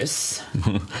 officers.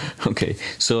 Okay,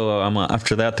 so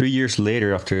after that, 3 years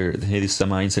later, after this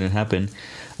incident happened,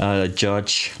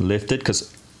 judge lifted, because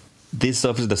these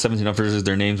officers, the 17 officers,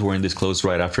 their names weren't disclosed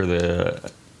right after the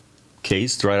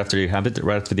case, right after it happened,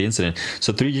 right after the incident.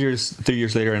 So 3 years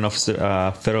later, an officer,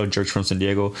 federal judge from San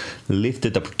Diego,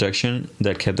 lifted the protection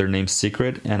that kept their names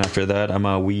secret. And after that,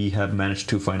 we have managed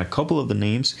to find a couple of the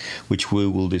names, which we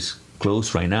will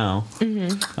disclose right now.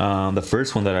 Mm-hmm. The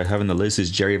first one that I have in the list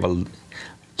is Jerry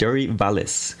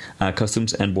Valles,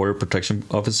 Customs and Border Protection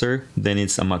Officer. Then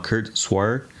it's Kurt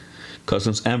Swar,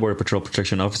 Customs and Border Patrol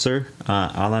Protection Officer.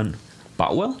 Alan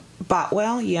Botwell,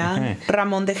 yeah. Okay.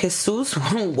 Ramon de Jesus.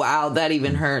 Wow, that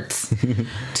even hurts.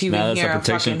 To even hear a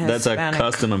fucking Hispanic. That's a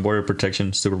Custom and Border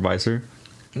Protection Supervisor.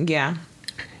 Yeah.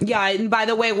 Yeah, and by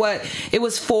the way, it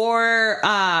was four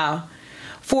officers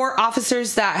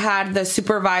that had the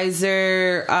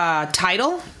supervisor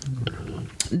title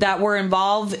that were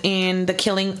involved in the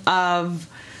killing of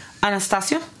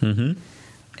Anastasio. Mm-hmm.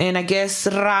 And I guess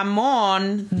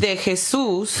Ramon de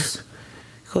Jesus...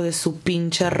 Hijo de su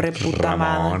pinche reputa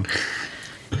madre.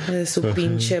 Hijo de su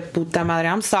pinche puta madre.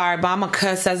 I'm sorry, but I'm a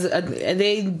cuss.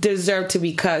 They deserve to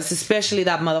be cussed, especially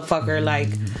that motherfucker.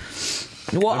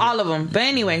 All of them. But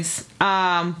anyways,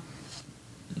 and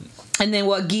then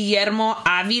Guillermo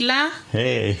Avila.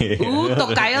 Hey.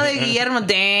 Tocayo de Guillermo.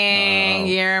 Dang,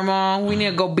 Guillermo. We need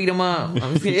to go beat him up.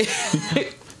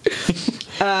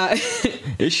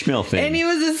 Ishmael thing. And he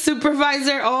was a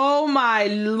supervisor. Oh my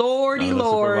lordy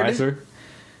lord. Supervisor.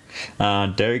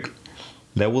 Derek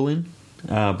Llewellyn,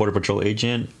 Border Patrol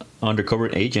agent, undercover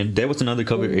agent. There was an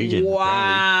undercover agent. Wow.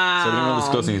 Apparently. So they're not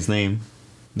disclosing his name.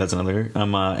 That's another.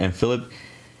 And Philip,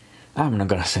 I'm not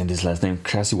gonna say this last name.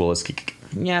 Krasiwolski.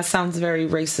 Yeah, sounds very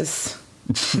racist.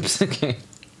 Okay.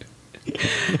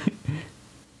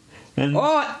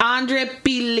 Andre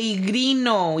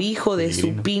Pellegrino, hijo de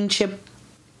su pinche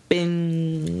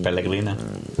Pellegrina.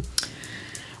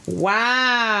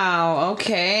 Wow.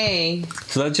 Okay.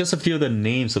 So that's just a few of the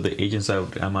names of the agents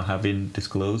that have been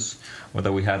disclosed, or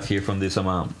that we have here from this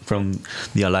from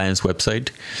the Alliance website.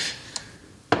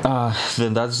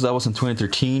 Then that was in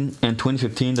 2013. And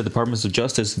 2015, the Department of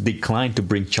Justice declined to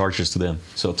bring charges to them.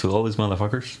 So to all these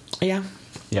motherfuckers. Yeah.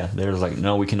 Yeah, they're like,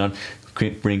 no, we cannot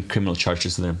bring criminal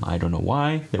charges to them. I don't know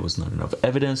why. There was not enough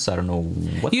evidence. I don't know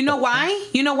what. You know why?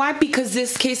 You know why? Because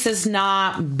this case is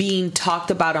not being talked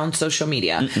about on social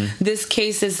media. Mm-mm. This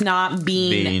case is not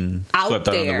being out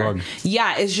there.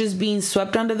 Yeah, it's just being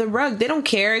swept under the rug. They don't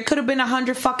care. It could have been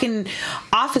 100 fucking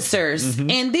officers,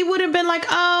 and they would have been like,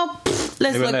 "Oh,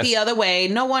 let's look the other way."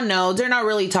 No one knows. They're not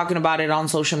really talking about it on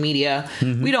social media.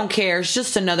 We don't care. It's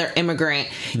just another immigrant.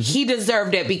 He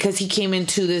deserved it because he came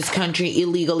into this country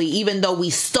illegally, even though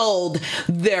we stole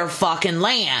their fucking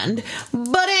land.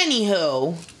 But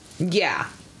anywho, yeah.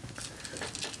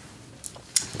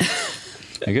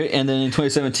 Okay, and then in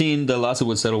 2017, the lawsuit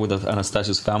was settled with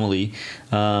Anastasia's family,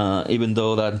 even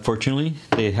though that unfortunately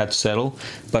they had to settle.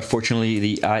 But fortunately,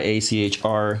 the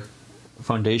IACHR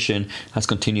Foundation has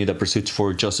continued the pursuit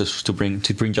for justice to bring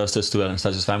justice to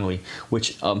Anastasia's family,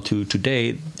 which to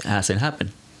today hasn't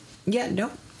happened. Yeah,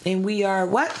 no. And we are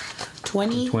what?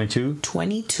 22?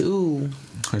 22.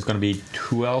 It's going to be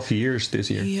 12 years this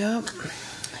year. Yep.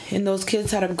 And those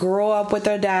kids had to grow up with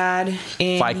their dad.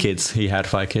 And 5 kids. He had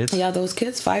 5 kids? Yeah, those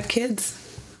kids. 5 kids.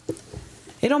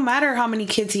 It don't matter how many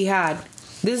kids he had.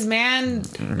 This man,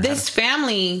 this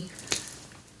family,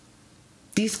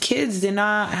 these kids did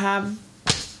not have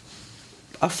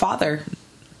a father.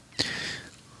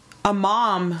 A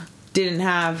mom didn't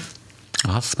have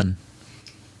a husband.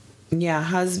 Yeah,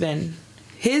 husband.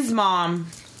 His mom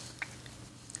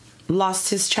lost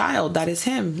his child. That is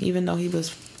him, even though he was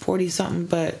 40-something.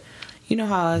 But you know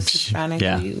how us Hispanic,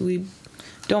 we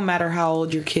don't matter how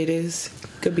old your kid is.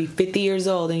 Could be 50 years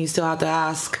old and you still have to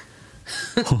ask.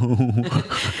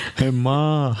 Hey,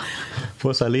 ma,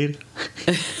 ¿puedo salir?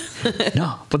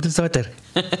 No, ponte un suéter.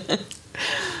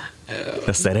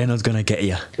 The Sereno's gonna get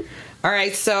you. All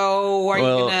right, so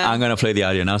I'm gonna play the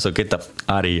audio now, so get the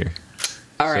out of here.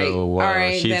 All right. So, all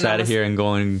right. She's out of here and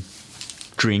going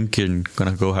drink and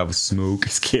gonna go have a smoke.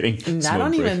 Just kidding. I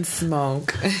don't even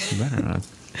smoke.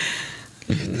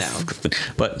 No.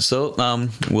 But so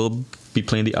we'll be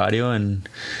playing the audio, and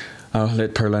I'll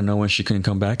let Perla know when she can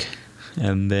come back.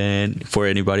 And then for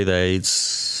anybody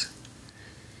that's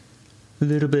a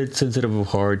little bit sensitive of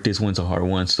heart, this one's a hard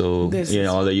one. So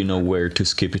I'll let you know where to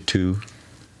skip it to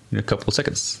in a couple of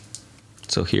seconds.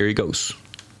 So here he goes.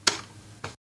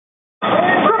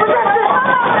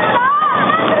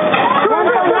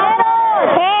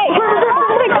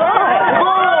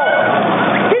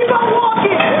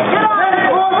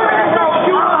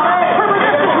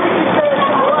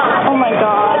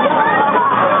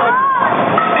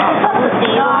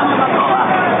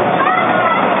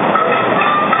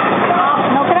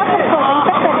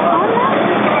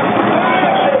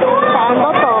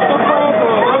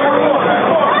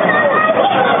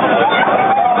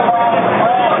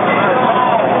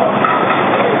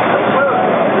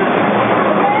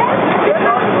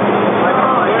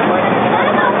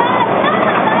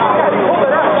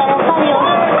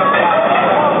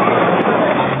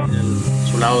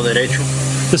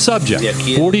 The subject,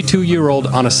 42-year-old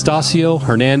Anastasio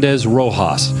Hernandez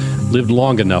Rojas, lived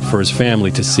long enough for his family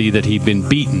to see that he'd been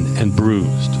beaten and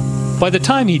bruised. By the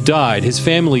time he died, his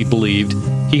family believed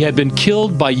he had been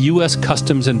killed by U.S.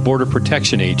 Customs and Border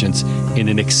Protection agents in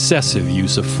an excessive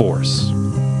use of force.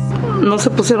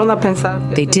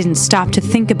 They didn't stop to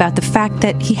think about the fact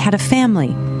that he had a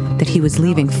family, that he was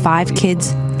leaving 5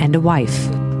 kids and a wife.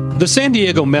 The San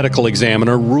Diego Medical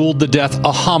Examiner ruled the death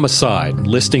a homicide,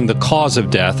 listing the cause of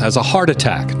death as a heart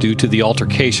attack due to the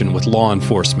altercation with law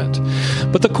enforcement.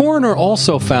 But the coroner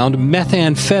also found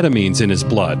methamphetamines in his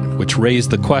blood, which raised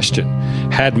the question,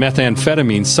 had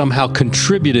methamphetamines somehow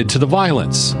contributed to the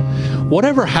violence?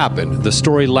 Whatever happened, the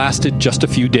story lasted just a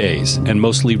few days and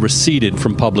mostly receded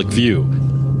from public view.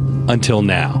 Until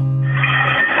now.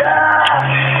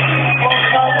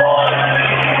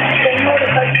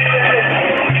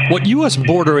 What U.S.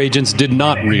 border agents did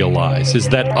not realize is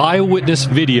that eyewitness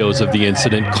videos of the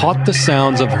incident caught the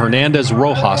sounds of Hernandez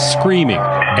Rojas screaming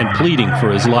and pleading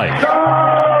for his life.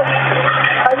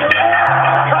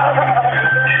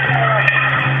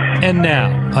 And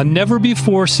now, a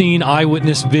never-before-seen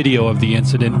eyewitness video of the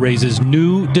incident raises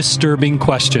new, disturbing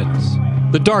questions.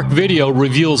 The dark video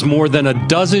reveals more than a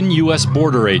dozen U.S.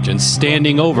 border agents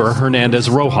standing over Hernandez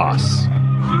Rojas.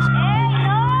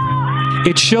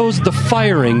 It shows the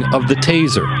firing of the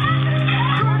taser.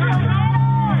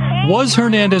 Was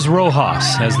Hernandez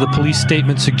Rojas, as the police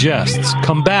statement suggests,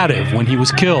 combative when he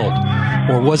was killed,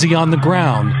 or was he on the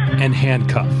ground and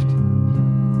handcuffed?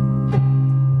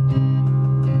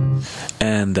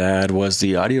 And that was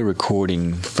the audio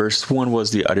recording. First one was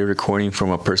the audio recording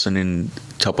from a person in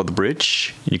top of the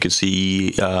bridge. You can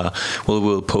see,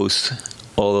 we'll post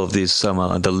all of these,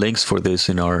 the links for this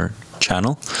in our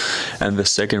channel. And the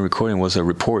second recording was a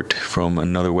report from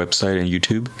another website on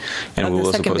YouTube. And we'll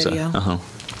also post that.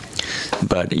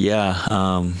 But yeah,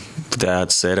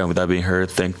 that said, and with that being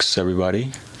heard, thanks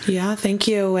everybody. Yeah, thank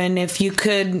you. And if you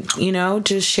could,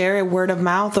 just share it word of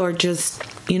mouth, or just,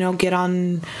 get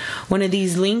on one of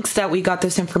these links that we got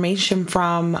this information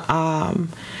from,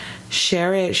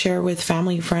 share it with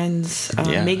family, friends,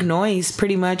 make noise,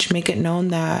 pretty much make it known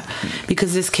that,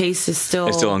 because this case is still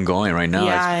ongoing right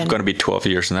now. It's going to be 12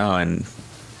 years now. And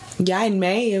yeah, in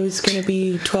May, it was going to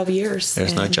be 12 years.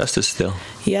 There's not justice still.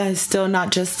 Yeah, it's still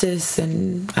not justice.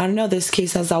 And I don't know, this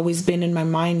case has always been in my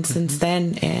mind since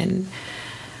then. And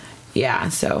yeah,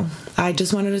 so I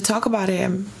just wanted to talk about it.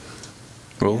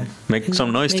 We'll make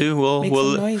some noise too. We'll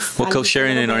keep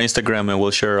sharing it on Instagram, and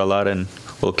we'll share a lot, and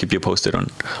we'll keep you posted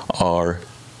on our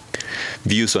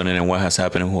views on it and what has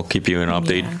happened, and we'll keep you an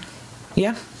update.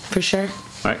 Yeah, for sure.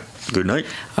 All right. Good night.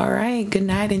 All right. Good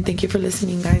night, and thank you for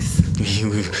listening, guys.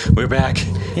 We're back.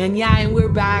 And we're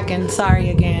back, and sorry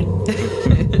again.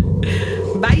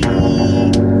 Bye.